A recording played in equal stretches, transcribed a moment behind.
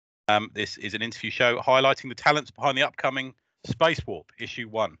This is an interview show highlighting the talents behind the upcoming Spacewarp issue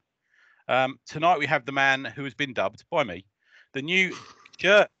 1. Tonight we have the man who has been dubbed by me the new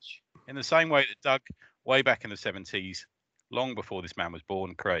Church, in the same way that Doug, way back in the 70s, long before this man was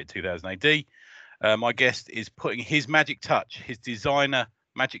born, created 2000 AD. My guest is putting his magic touch, his designer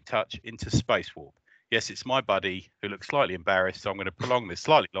magic touch, into Spacewarp. Yes, it's my buddy who looks slightly embarrassed, so I'm going to prolong this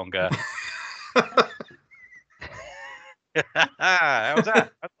slightly longer. How was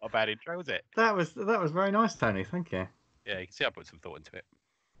that? That's not a bad intro, was it? That was very nice, Tony. Thank you. Yeah, you can see I put some thought into it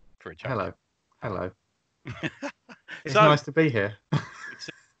for a change. Hello. It's nice to be here.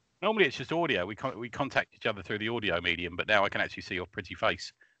 Normally it's just audio. We contact each other through the audio medium, but now I can actually see your pretty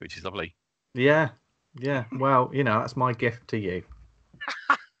face, which is lovely. Yeah. Well, that's my gift to you.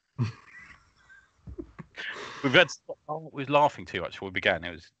 We was laughing too much before we began.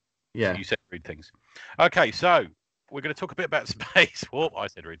 It was you said rude things. Okay, so we're going to talk a bit about Spacewarp. I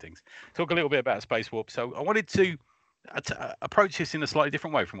said rude things. Talk a little bit about Spacewarp. So I wanted to approach this in a slightly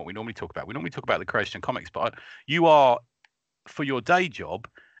different way from what we normally talk about. We normally talk about the creation of comics, but you are, for your day job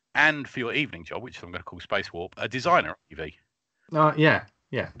and for your evening job, which I'm going to call Spacewarp, a designer, EV. Yeah.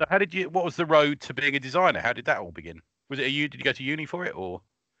 So what was the road to being a designer? How did that all begin? Was it did you go to uni for it, or?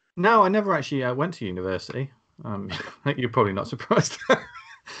 No, I never actually went to university. You're probably not surprised.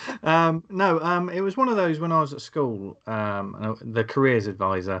 No, it was one of those when I was at school, the careers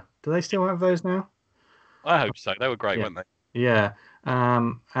advisor. Do they still have those now? I hope so. They were great, weren't they? Yeah.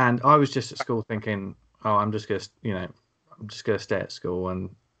 And I was just at school thinking, oh, I'm just gonna stay at school and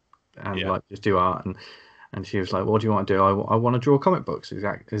like just do art. And she was like, what do you want to do? I want to draw comic books.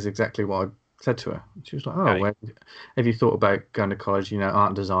 Is exactly what I said to her. She was like, oh, well, have you thought about going to college, art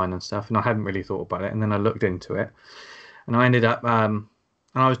and design and stuff? And I hadn't really thought about it. And then I looked into it, and I ended up, and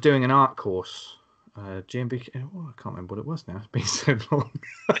I was doing an art course, GMB. Oh, I can't remember what it was now. It's been so long.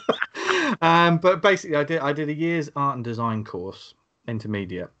 But basically, I did a year's art and design course,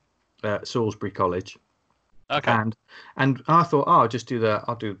 intermediate, at Salisbury College. Okay. And I thought, I'll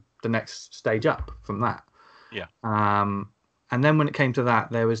do the next stage up from that. Yeah. And then when it came to that,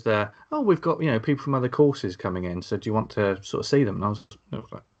 there was we've got people from other courses coming in. So do you want to sort of see them? And I was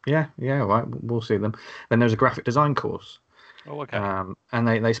like, yeah, all right, we'll see them. Then there was a graphic design course. Oh, okay. And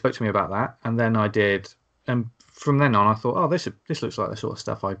they spoke to me about that, and then I did. And from then on, I thought, oh, this looks like the sort of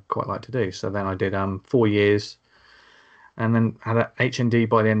stuff I quite like to do. So then I did 4 years, and then had an HND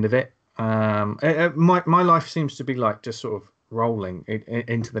by the end of it. My life seems to be like just sort of rolling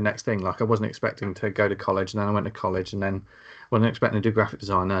into the next thing. Like I wasn't expecting to go to college, and then I went to college, and then wasn't expecting to do graphic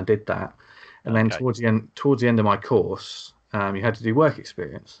design, and I did that. And then towards the end of my course, you had to do work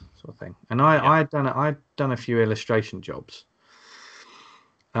experience sort of thing. And I'd done a few illustration jobs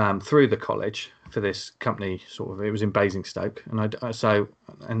through the college for this company. Sort of, it was in Basingstoke, and I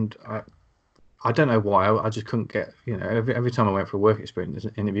don't know why I just couldn't get. Every time I went for a work experience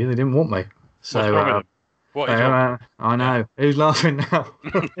interview, they didn't want me. So what is wrong? I know who's laughing now.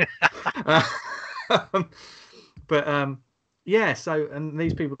 But so and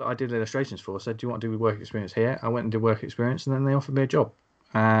these people that I did illustrations for said, do you want to do work experience here? I went and did work experience, and then they offered me a job.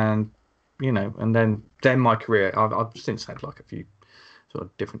 And and then my career, I've since had like a few sort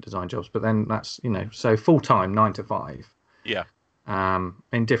of different design jobs, but then that's so full time 9 to 5. Yeah.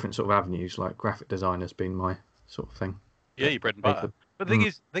 In different sort of avenues, like graphic design has been my sort of thing. Yeah, your bread and butter. But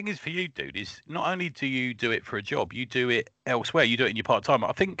the thing is for you, dude, is not only do you do it for a job, you do it elsewhere. You do it in your part time.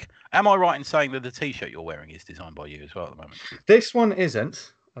 I think. Am I right in saying that the T-shirt you're wearing is designed by you as well at the moment? This one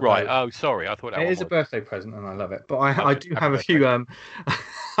isn't. Right. Oh, sorry. I thought that it is a birthday present, and I love it. But I do have a few. I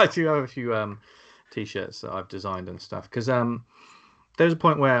do have a few T-shirts that I've designed and stuff. Because there's a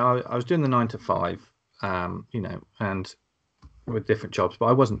point where I was doing the 9 to 5, and with different jobs, but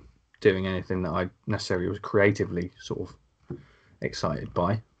I wasn't doing anything that I necessarily was creatively sort of excited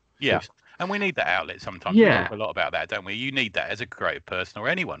by. Yeah. And we need that outlet sometimes. Yeah. We talk a lot about that, don't we? You need that as a creative person, or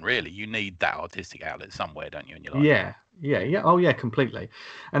anyone really. You need that artistic outlet somewhere, don't you, in your life? Yeah. Oh, yeah, completely.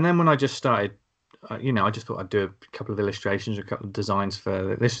 And then when I just started, I just thought I'd do a couple of illustrations, a couple of designs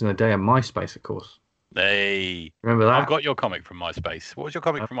for this in the day of MySpace, of course. Hey, remember that? I've got your comic from MySpace. What was your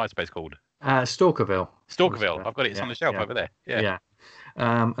comic from MySpace called? Stalkerville. I've got it. It's on the shelf over there. Yeah.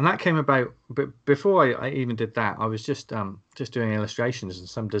 And that came about, but before I even did that, I was just doing illustrations and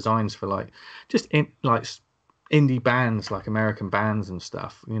some designs for like indie bands, like American bands and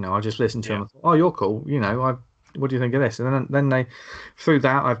stuff. I just listened to them and thought, oh, you're cool. What do you think of this? And then through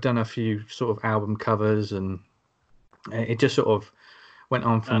that, I've done a few sort of album covers, and it just sort of went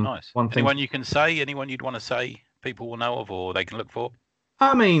on from one thing. Anyone you can say, anyone you'd want to say, people will know of, or they can look for?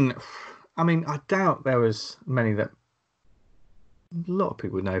 I mean, I doubt there was many that a lot of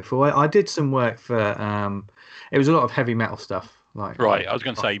people know for. I did some work for. It was a lot of heavy metal stuff. Right. I was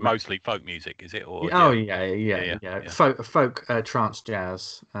going to say mostly folk music, is it? Or oh yeah. Folk trance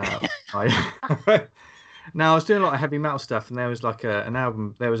jazz. Now I was doing a lot of heavy metal stuff, and there was like an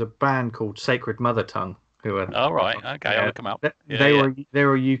album. There was a band called Sacred Mother Tongue who were. Oh right, okay, I'll look them up. They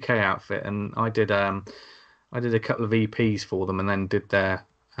were a UK outfit, and I did a couple of EPs for them, and then did their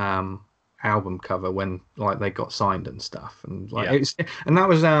album cover when like they got signed and stuff, and and that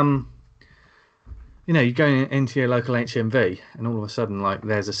was you go into your local HMV, and all of a sudden like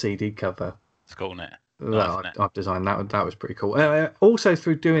there's a CD cover. It's cool, isn't it? Nice, I've designed that was pretty cool. Also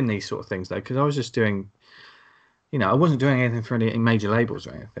through doing these sort of things though, because I was just doing. I wasn't doing anything for any major labels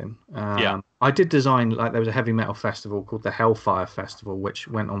or anything. I did design, like, there was a heavy metal festival called the Hellfire Festival, which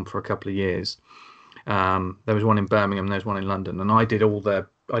went on for a couple of years. There was one in Birmingham, there was one in London, and I did the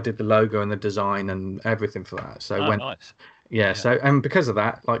logo and the design and everything for that. So nice. Yeah, so, and because of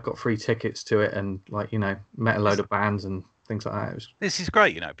that, like, got free tickets to it and, like, met a load of bands and things like that. This is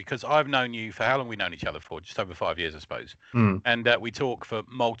great, because I've known you for how long? We've known each other for just over 5 years, I suppose. And we talk for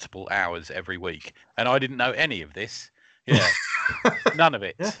multiple hours every week, and I didn't know any of this. Yeah, none of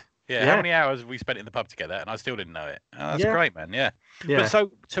it. Yeah. How many hours have we spent in the pub together, and I still didn't know it? Oh, that's great, man. Yeah. But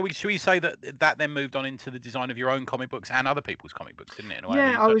should we say that then moved on into the design of your own comic books and other people's comic books, didn't it? In a way,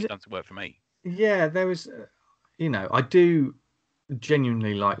 I was done some work for me. Yeah, there was, I do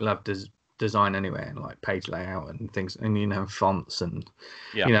genuinely love design anyway, and like page layout and things, and fonts, and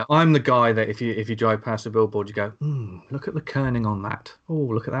I'm the guy that if you drive past a billboard, you go, look at the kerning on that. Oh,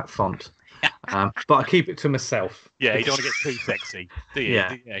 look at that font. But I keep it to myself. Yeah, you don't want to get too sexy, do you?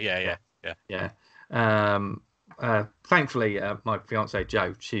 Yeah. Thankfully, my fiance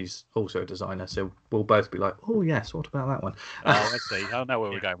Jo, she's also a designer, so we'll both be like, oh yes, what about that one? Oh, let's see. I know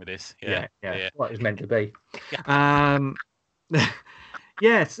where we're going with this. Yeah. What it's meant to be.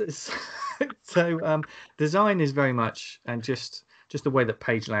 Yes. So design is very much, and just the way that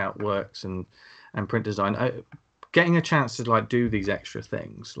page layout works and print design, getting a chance to like do these extra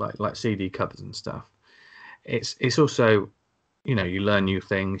things like CD covers and stuff. It's also, you learn new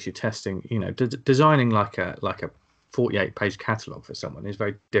things, you're testing, designing like a 48-page catalog for someone is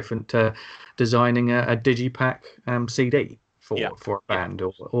very different to designing a digipack CD for a band,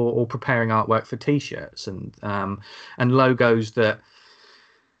 or preparing artwork for t-shirts and logos that,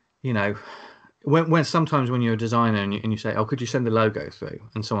 when sometimes when you're a designer and you say, oh, could you send the logo through,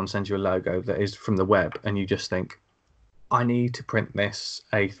 and someone sends you a logo that is from the web, and you just think, I need to print this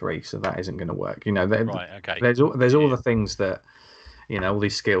A3, so that isn't going to work. Right, okay. There's all the things that, all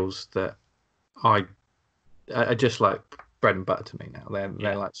these skills that are just like bread and butter to me now.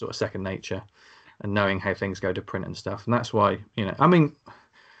 They're like sort of second nature, and knowing how things go to print and stuff. And that's why, I mean,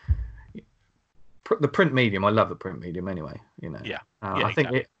 the print medium, I love the print medium anyway. I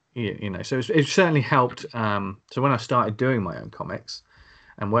think it, so it certainly helped. So when I started doing my own comics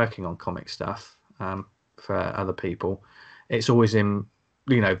and working on comic stuff for other people, it's always in,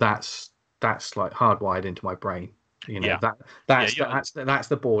 that's like hardwired into my brain. That's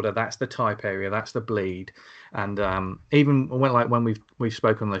the border, that's the type area, that's the bleed, and even when we've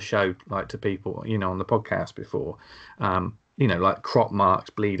spoken on the show, like, to people, on the podcast before, like crop marks,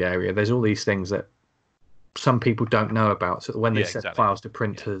 bleed area, there's all these things that some people don't know about, so when they set files to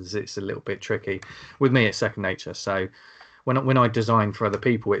printers, it's a little bit tricky. With me, it's second nature. So when I design for other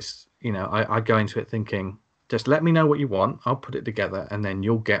people, it's, I go into it thinking, just let me know what you want, I'll put it together, and then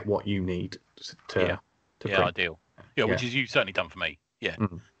you'll get what you need to print. Ideal. Which is, you've certainly done for me.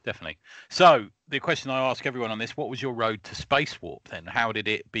 Definitely. So the question I ask everyone on this: what was your road to Spacewarp then? How did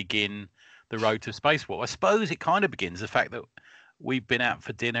it begin, the road to Spacewarp? I suppose it kind of begins the fact that we've been out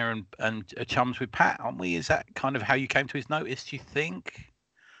for dinner and chums with Pat, aren't we? Is that kind of how you came to his notice, do you think?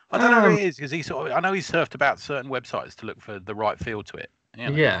 I don't know if it is, because I know he surfed about certain websites to look for the right feel to it.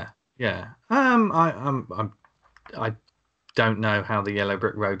 Yeah. I don't know how the Yellow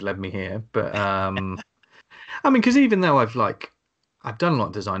Brick Road led me here, but I mean, because even though I've done a lot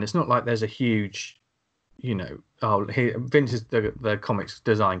of design, it's not like there's a huge, Vince is the comics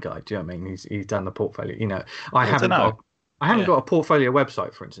design guy. Do you know what I mean? He's done the portfolio. I haven't got a portfolio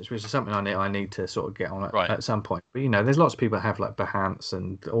website, for instance, which is something I need to sort of get on at some point. But there's lots of people that have like Behance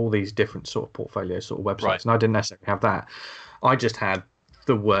and all these different sort of portfolio sort of websites, and I didn't necessarily have that. I just had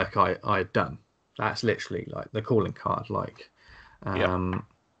the work I had done. That's literally like the calling card. I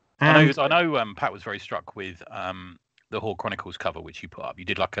know Pat was very struck with the Aargh Chronicles cover, which you put up. You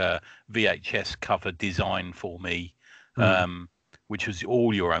did like a VHS cover design for me, which was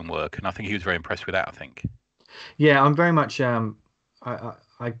all your own work, and I think he was very impressed with that, I think. Yeah, I'm very much I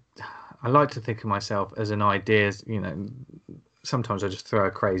like to think of myself as an ideas sometimes I just throw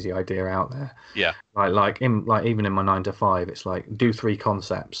a crazy idea out there. Yeah. Like even in my 9 to 5, it's like do 3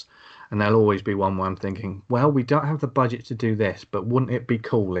 concepts, and there'll always be one where I'm thinking, well, we don't have the budget to do this, but wouldn't it be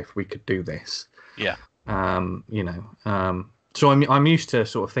cool if we could do this? Yeah. So I'm used to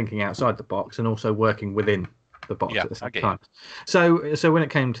sort of thinking outside the box and also working within the box at the same time. So when it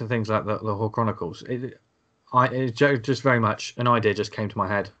came to things like the Aargh Chronicles, it just very much an idea just came to my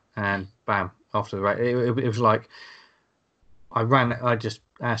head, and bam, after the it was like I just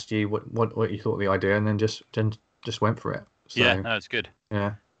asked you what you thought of the idea, and then just went for it. So, yeah, no, it's good.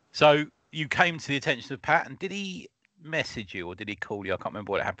 Yeah. So you came to the attention of Pat, and did he message you or did he call you? I can't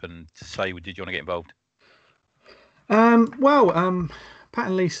remember what happened to say. Did you want to get involved? Pat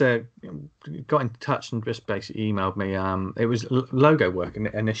and Lisa got in touch and just basically emailed me. It was logo work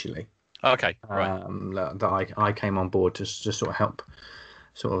initially. Okay, right. That I came on board to just sort of help,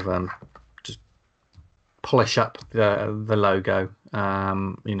 just polish up the logo.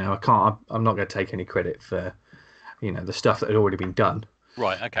 I'm not going to take any credit for, the stuff that had already been done.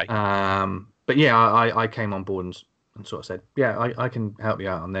 Right. Okay. But yeah, I came on board and sort of said, yeah, I can help you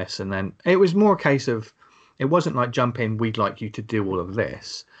out on this. And then it was more a case of, it wasn't like jump in, we'd like you to do all of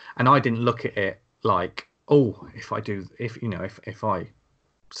this. And I didn't look at it like, oh, if I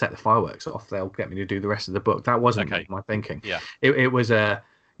set the fireworks off, they'll get me to do the rest of the book. That wasn't my thinking. Yeah. It was they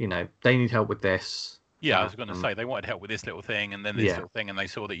need help with this. Yeah, I was going to say they wanted help with this little thing and then this little thing, and they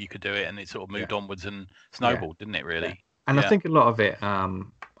saw that you could do it, and it sort of moved onwards and snowballed, didn't it? Really. Yeah. And I think a lot of it,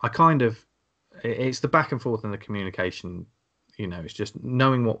 it's the back and forth and the communication. It's just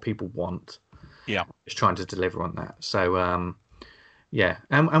knowing what people want. Yeah. Just trying to deliver on that. So and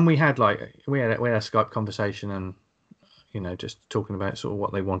we had a Skype conversation and just talking about sort of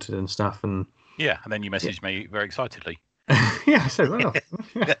what they wanted and stuff, and and then you messaged me very excitedly. I said, well,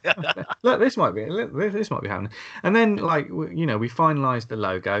 look, this might be happening. And then we finalized the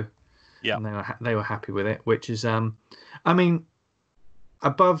logo. Yeah. And they were happy with it, which is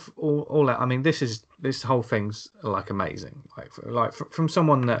above all that, this whole thing's amazing. From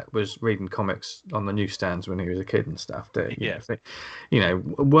someone that was reading comics on the newsstands when he was a kid and stuff. Seeing the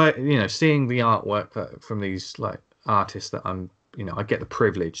artwork from these artists that I get the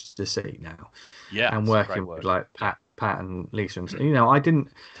privilege to see now. Yeah. And working with Pat and Lisa and I didn't.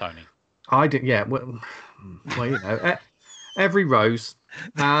 Tony. I did. Yeah. Well, every rose.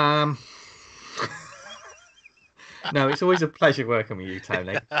 No, it's always a pleasure working with you,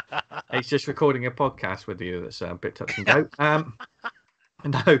 Tony. It's just recording a podcast with you that's a bit touch and go.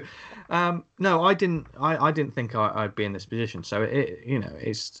 No, I didn't. I didn't think I'd be in this position. So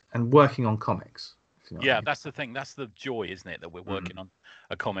it's and working on comics. That's the thing. That's the joy, isn't it? That we're working on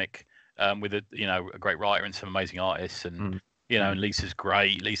a comic with a great writer and some amazing artists, and and Lisa's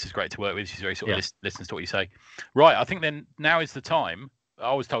great. Lisa's great to work with. She's very sort of listens to what you say. Right. I think then now is the time.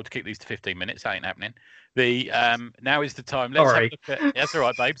 I was told to keep these to 15 minutes. That ain't happening. Now is the time. Let's have a look at, that's all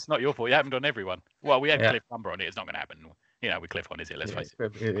right, babe. It's not your fault. You haven't done everyone. Well, we had Cliff Lumber on it. It's not going to happen. With Cliff on, is it? Let's face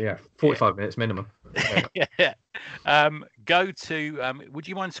it. Yeah, 45 minutes minimum. Yeah. Go to. Would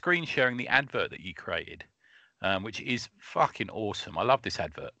you mind screen sharing the advert that you created, which is fucking awesome. I love this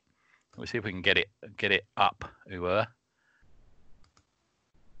advert. We'll see if we can get it up.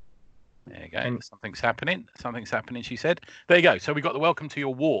 There you go. Something's happening. She said. There you go. So we got the welcome to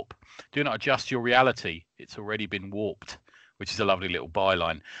your warp. Do not adjust your reality. It's already been warped, which is a lovely little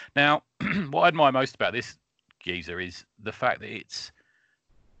byline. Now, what I admire most about this geezer is the fact that it's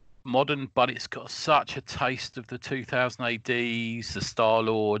modern, but it's got such a taste of the 2000 ADs, the Star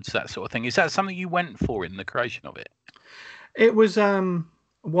Lords, that sort of thing. Is that something you went for in the creation of it? It was.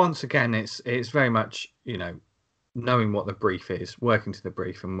 Once again, it's very much knowing what the brief is, working to the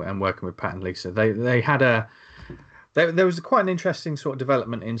brief, and working with Pat and Lisa. They had there was quite an interesting sort of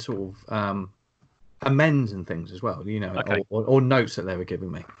development in sort of amends and things as well, or notes that they were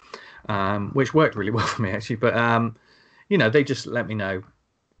giving me, which worked really well for me actually. But they just let me know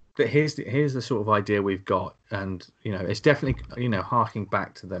that here's the sort of idea we've got, and it's definitely harking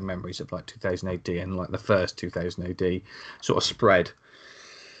back to the memories of 2000 AD and the first 2000 AD sort of spread.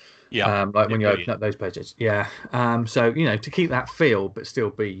 Yeah, when you open up those pages. Yeah. So to keep that feel, but still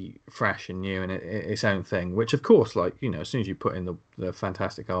be fresh and new and its own thing. Which, of course, as soon as you put in the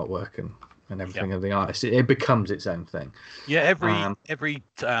fantastic artwork and everything of the artist, it becomes its own thing. Yeah. Every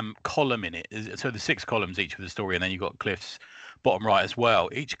column in it so the 6 columns each with the story, and then you've got Cliff's bottom right as well.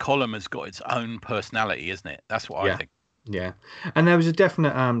 Each column has got its own personality, isn't it? That's what I think. Yeah. And there was a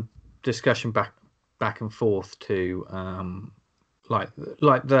definite discussion back and forth to. Like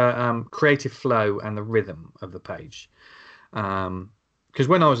the creative flow and the rhythm of the page. because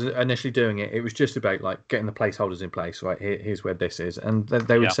when I was initially doing it, it was just about like getting the placeholders in place. Right, here's where this is, and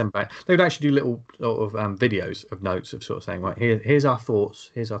they would send back. They would actually do little sort of videos of notes of sort of saying, right, here's our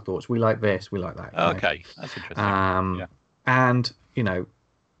thoughts. Here's our thoughts. We like this. We like that. Okay, that's interesting. And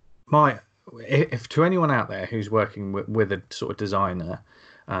if to anyone out there who's working with a sort of designer,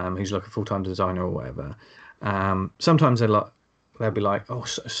 who's like a full-time designer or whatever, sometimes they'll be like, oh,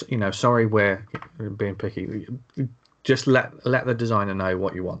 sorry, we're being picky. Just let the designer know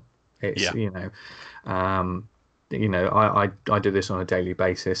what you want. It's I do this on a daily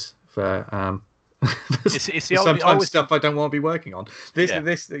basis for it's the sometimes stuff I don't want to be working on. This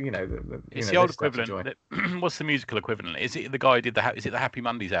it's the old equivalent. What's the musical equivalent? Is it the guy who did is it the Happy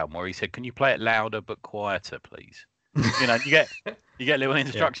Mondays album where he said, "Can you play it louder but quieter, please?" You get little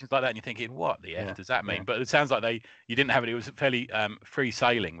instructions like that, and you're thinking, "What the f does that mean?" Yeah. But it sounds like you didn't have it. It was fairly free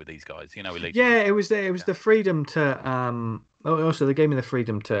sailing with these guys, it was the freedom to. Also, they gave me the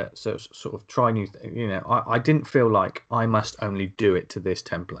freedom to sort of try new things. I didn't feel like I must only do it to this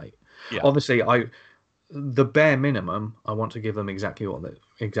template. Yeah. Obviously, the bare minimum, I want to give them exactly what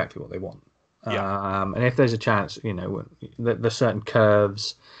they want. Yeah. And if there's a chance, there's certain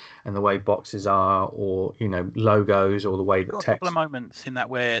curves and the way boxes are, or logos, or the way that text. A couple of moments in that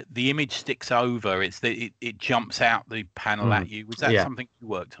where the image sticks over, it jumps out the panel at you. Was that something you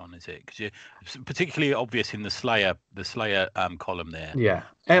worked on? Is it? Because it's particularly obvious in the Slayer column there. Yeah,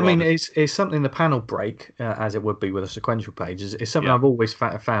 I mean it's something the panel break, as it would be with a sequential page, is something I've always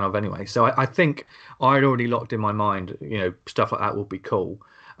a fan of anyway. So I think I'd already locked in my mind, stuff like that would be cool.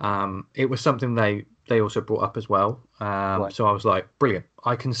 It was something they also brought up as well. So I was like, brilliant.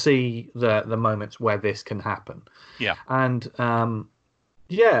 I can see the moments where this can happen. Yeah. And and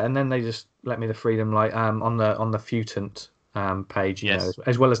then they just let me the freedom, like on the Futant page,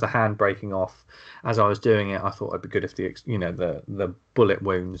 as well as the hand breaking off. As I was doing it, I thought it'd be good if the bullet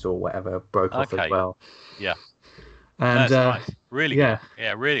wounds or whatever broke off as well. Yeah. And that's nice. Really,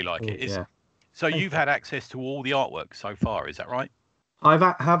 really like it. So you've had access to all the artwork so far, is that right? Have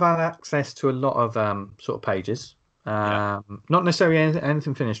had access to a lot of sort of pages. Not necessarily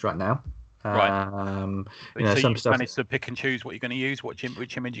anything finished right now. Right. So some stuff. Managed to pick and choose what you're going to use, which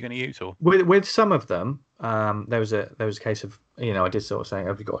image you're going to use, or with some of them, there was a case of I did sort of say,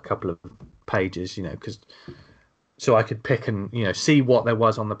 have you got a couple of pages, because so I could pick and see what there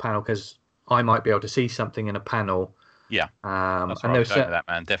was on the panel, because I might be able to see something in a panel. Yeah. That's and there was that,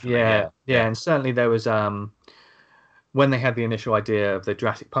 man, definitely. Yeah, and certainly there was when they had the initial idea of the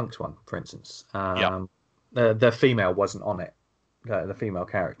Jurassic Punks one, for instance, the female wasn't on it, the female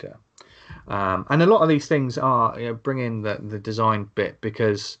character. And a lot of these things are bring in the design bit,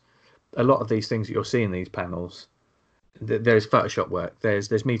 because a lot of these things that you'll see in these panels, there's Photoshop work.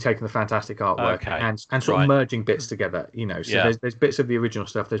 There's me taking the fantastic artwork and sort of merging bits together. So there's bits of the original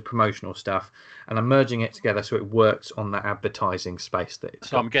stuff, there's promotional stuff, and I'm merging it together so it works on that advertising space that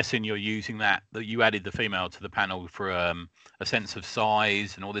it's got. I'm guessing you're using that you added the female to the panel for a sense of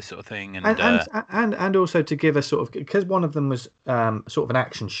size and all this sort of thing, and also to give a sort of, because one of them was sort of an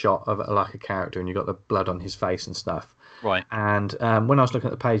action shot of like a character, and you got the blood on his face and stuff. Right. And when I was looking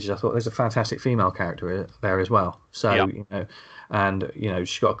at the pages, I thought there's a fantastic female character there as well. So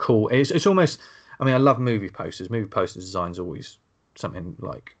she's got a cool. It's almost. I mean, I love movie posters. Movie poster design's always something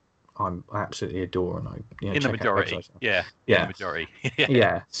like I absolutely adore, and I in the majority. In the majority.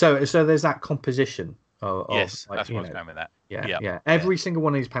 Yeah. So there's that composition. Yes, that's what I was going with that. Yeah. Every single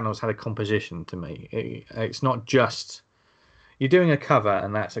one of these panels had a composition to me. It's not just. You're doing a cover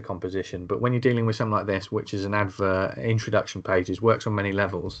and that's a composition, but when you're dealing with something like this, which is an advert, introduction pages, works on many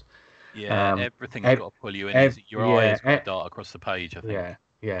levels. Yeah, everything's got to pull you in. Your eyes got to dart across the page, I think.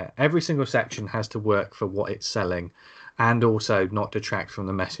 Yeah. Every single section has to work for what it's selling, and also not detract from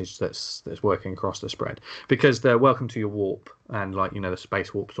the message that's working across the spread. Because the Welcome to Your Warp and the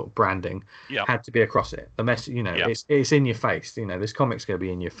Spacewarp sort of branding had to be across it. The message, it's in your face. This comic's going to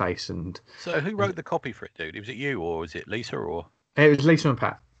be in your face. And so, who wrote the copy for it, dude? Was it you, or was it Lisa, or? It was Lisa and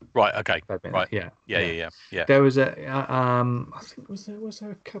Pat. Right. Okay. Right. Yeah. There was I think was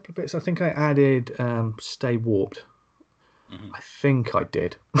there a couple of bits. I think I added Stay Warped. Mm-hmm. I think I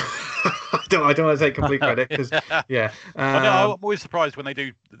did. I don't want to take complete credit, because I'm always surprised when they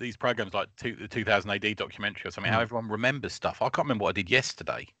do these programs like the 2000 AD documentary or something, how everyone remembers stuff. I can't remember what I did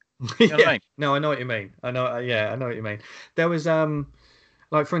yesterday. You know what I mean? No, I know what you mean. I know what you mean. There was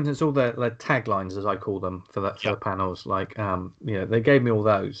like, for instance, all the taglines, as I call them, for the panels. Like they gave me all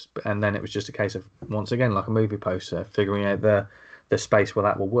those, and then it was just a case of, once again, like a movie poster, figuring out the space where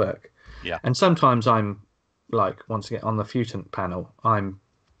that will work. Yeah. And sometimes I'm like, once again, on the Futant panel, I'm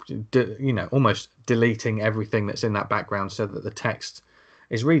almost deleting everything that's in that background so that the text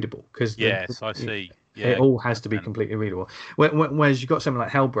is readable because yes, I see. Yeah, it all has to be completely readable. Whereas you've got something like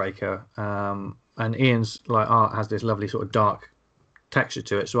Hellbreaker, and Ian's like art has this lovely sort of dark texture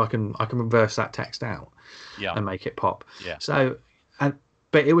to it, so I can reverse that text out and make it pop. Yeah. So,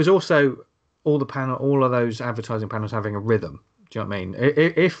 but it was also all of those advertising panels having a rhythm. Do you know what I mean?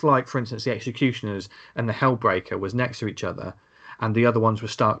 If like, for instance, the Executioners and the Hellbreaker was next to each other, and the other ones were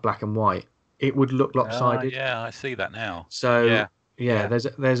stark black and white, it would look lopsided. Yeah, I see that now. So yeah, there's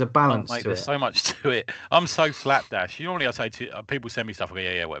a balance to there's it. so much to it. I'm so slapdash. Normally I say to people send me stuff. I go,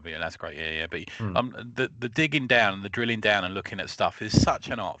 yeah, whatever, that's great. Yeah. But the digging down and the drilling down and looking at stuff is such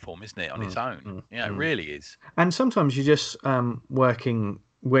an art form, isn't it, on its own? It really is. And sometimes you're just working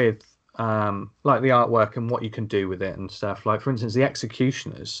with like the artwork and what you can do with it and stuff. Like, for instance, the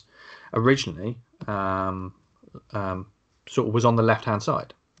Executioners originally sort of was on the left-hand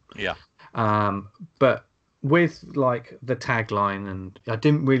side. Yeah. But with like the tagline, and I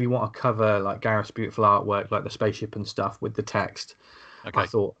didn't really want to cover like Gareth's beautiful artwork, like the spaceship and stuff with the text. I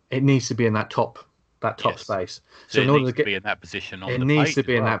thought it needs to be in that top space. So in order to be in that position, it needs to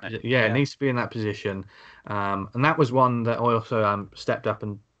be in that. It needs to be in that position. And that was one that I also stepped up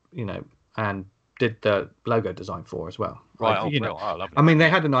and and did the logo design for as well. Right. I mean, they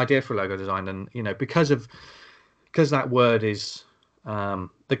had an idea for a logo design, and because that word is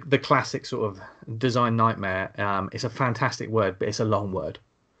the classic sort of design nightmare. It's a fantastic word, but it's a long word.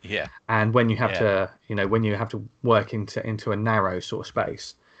 Yeah. And when you have to, when you have to work into a narrow sort of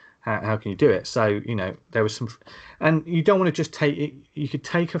space, how can you do it? So, there was some, and you don't want to just take it. You could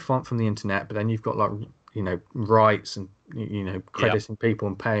take a font from the internet, but then you've got like, rights and, crediting people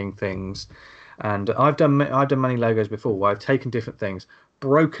and paying things. And I've done many logos before where I've taken different things,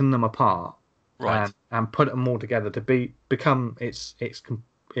 broken them apart, and put them all together to become its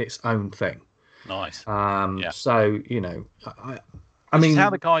own thing. Nice. So I mean, how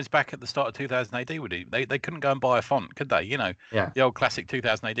the guys back at the start of 2000 AD would do. They couldn't go and buy a font, could they? The old classic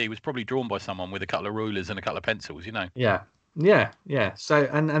 2000 AD was probably drawn by someone with a couple of rulers and a couple of pencils. Yeah. So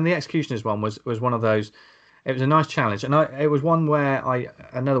and the Executioners one was one of those. It was a nice challenge, and it was one where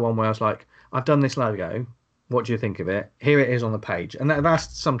another one where I was like, I've done this logo. What do you think of it? Here it is on the page, and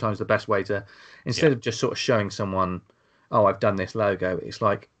that's sometimes the best way to, instead of just sort of showing someone, oh, I've done this logo. It's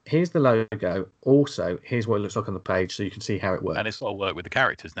like, here's the logo. Also, here's what it looks like on the page, so you can see how it works. And it's got to work with the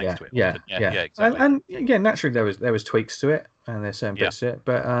characters next to it. Yeah, exactly. And again, naturally, there was tweaks to it, and there's certain bits to it,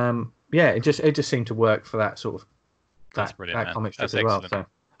 but it just seemed to work for that sort of that's brilliant. That comic strip as well. So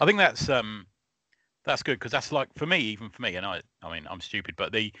I think that's good, because that's like, for me, and I mean, I'm stupid,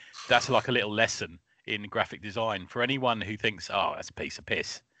 but that's like a little lesson in graphic design for anyone who thinks, oh, that's a piece of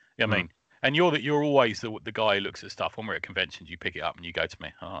piss. You know what I mean? And you're always the guy who looks at stuff. When we're at conventions, you pick it up and you go to me,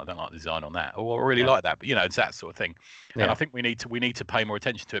 oh, I don't like the design on that, or I really like that. But it's that sort of thing. And I think we need to pay more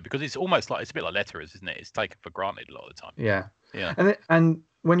attention to it, because it's almost like, it's a bit like letterers, isn't it? It's taken for granted a lot of the time. Yeah. And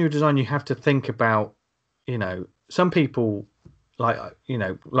when you're designing, you have to think about, some people, like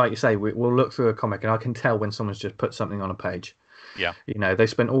you say, we'll look through a comic and I can tell when someone's just put something on a page. Yeah. They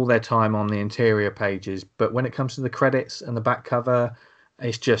spent all their time on the interior pages, but when it comes to the credits and the back cover,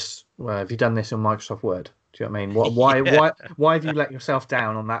 it's just, well, have you done this on Microsoft Word? Do you know what I mean? Why have you let yourself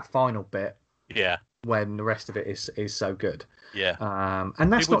down on that final bit? Yeah. When the rest of it is so good. Yeah.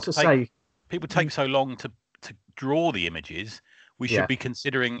 And that's not to say people take so long to draw the images. We should be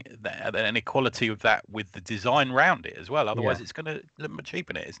considering an equality of that with the design around it as well. Otherwise, it's going to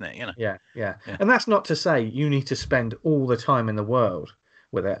cheapen it, isn't it? Yeah. And that's not to say you need to spend all the time in the world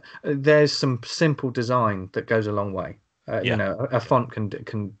with it. There's some simple design that goes a long way. A font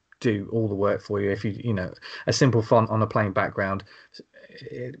can do all the work for you. If a simple font on a plain background,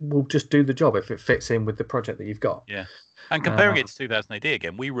 it will just do the job if it fits in with the project that you've got. Yeah. And comparing it to 2000 AD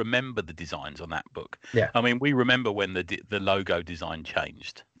again, we remember the designs on that book. Yeah. I mean, we remember when the logo design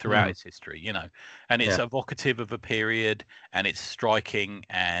changed throughout its history, and it's evocative of a period, and it's striking,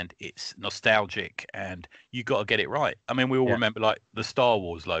 and it's nostalgic, and you got to get it right. I mean, we all remember like the Star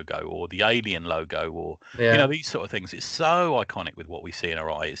Wars logo or the Alien logo, or these sort of things. It's so iconic with what we see in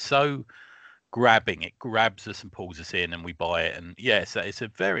our eye. It's so grabbing. It grabs us and pulls us in, and we buy it. And it's a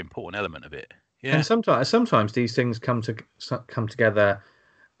very important element of it. Yeah. And sometimes these things come together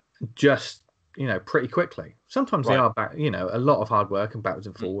just pretty quickly. Sometimes they are back, a lot of hard work and backwards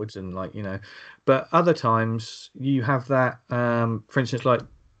and forwards and but other times you have that. For instance, like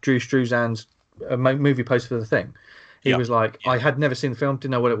Drew Struzan's movie poster for The Thing. He was like, I had never seen the film,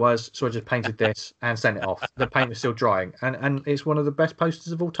 didn't know what it was, so I just painted this and sent it off. The paint was still drying, and it's one of the best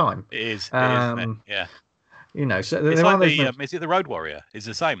posters of all time. It is. Yeah. So it's like is it the Road Warrior? Is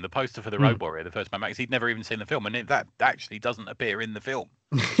the same. The poster for the Road Warrior, the first Mad Max, he'd never even seen the film, and that actually doesn't appear in the film.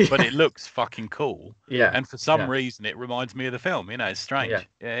 but it looks fucking cool. Yeah. And for some reason, it reminds me of the film. It's strange.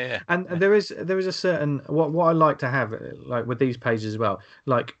 Yeah. And there is a certain what I like to have like with these pages as well.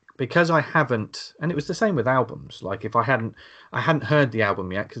 Like because I haven't, and it was the same with albums. Like if I hadn't heard the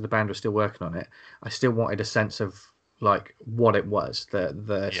album yet because the band was still working on it, I still wanted a sense of like what it was,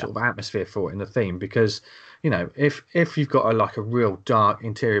 the sort of atmosphere for it and the theme. Because if you've got a real dark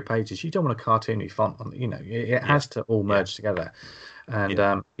interior pages, you don't want a cartoony font on. It has to all merge together. And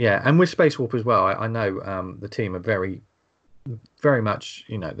and with Spacewarp as well, I know the team are very, very much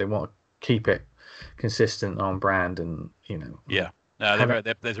they want to keep it consistent on brand, and no,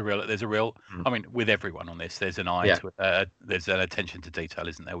 there's a real I mean, with everyone on this, there's an eye to there's an attention to detail,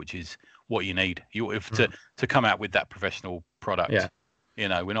 isn't there, which is what you need to come out with that professional product.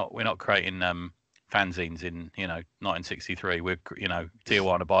 We're not creating fanzines in 1963. We're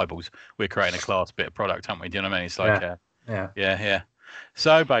Tijuana Bibles. We're creating a class bit of product, aren't we? Do you know what I mean? It's like yeah.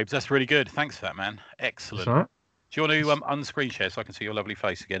 So, babes, that's really good. Thanks for that, man. Excellent. That's all right. Do you want to unscreen share so I can see your lovely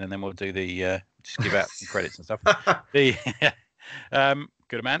face again, and then we'll do the just give out some credits and stuff.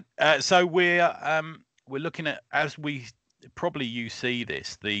 Good man. So we're looking at, as we probably you see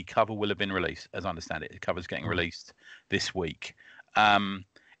this, the cover will have been released, as I understand it. The cover's getting released this week.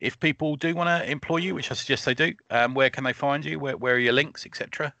 If people do want to employ you, which I suggest they do, where can they find you? Where are your links,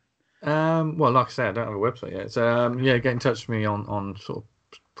 etc.? Well, like I said, I don't have a website yet. So get in touch with me on sort of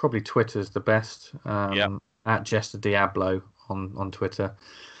probably Twitter's the best. At Jester Diablo on Twitter.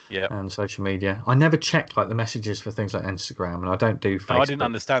 And social media. I never checked like the messages for things like Instagram, and I don't do Facebook. I didn't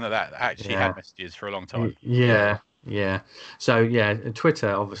understand that actually had messages for a long time. Yeah. So Twitter,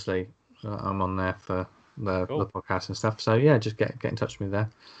 obviously, I'm on there for the podcast and stuff. So just get in touch with me there.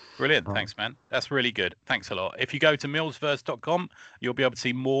 Brilliant. Thanks, man. That's really good. Thanks a lot. If you go to millsverse.com, you'll be able to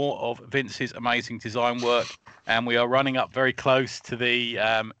see more of Vince's amazing design work. And we are running up very close to the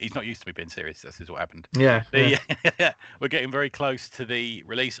he's not used to me being serious. This is what happened. We're getting very close to the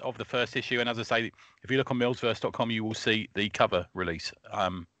release of the first issue. And as I say, if you look on millsverse.com, you will see the cover release.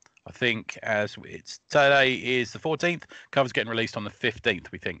 I think as it's today is the 14th, cover's getting released on the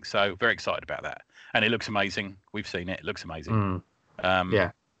 15th, we think. So very excited about that. And it looks amazing. We've seen it. It looks amazing.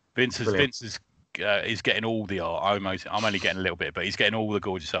 Vince is getting all the art. I'm only getting a little bit, but he's getting all the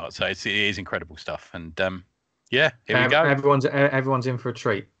gorgeous art. So it is incredible stuff. And here we go. Everyone's in for a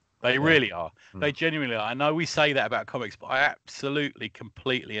treat. They really are. They genuinely are. I know we say that about comics, but I absolutely,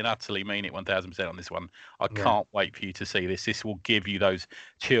 completely, and utterly mean it 1000% on this one. I can't wait for you to see this. This will give you those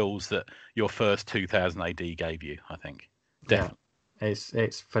chills that your first 2000 AD gave you, I think. Definitely.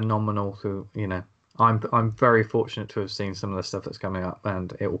 It's phenomenal. I'm very fortunate to have seen some of the stuff that's coming up,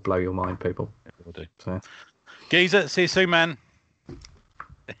 and it will blow your mind, people. It will do. So, Geezer, see you soon, man.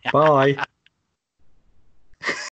 Bye.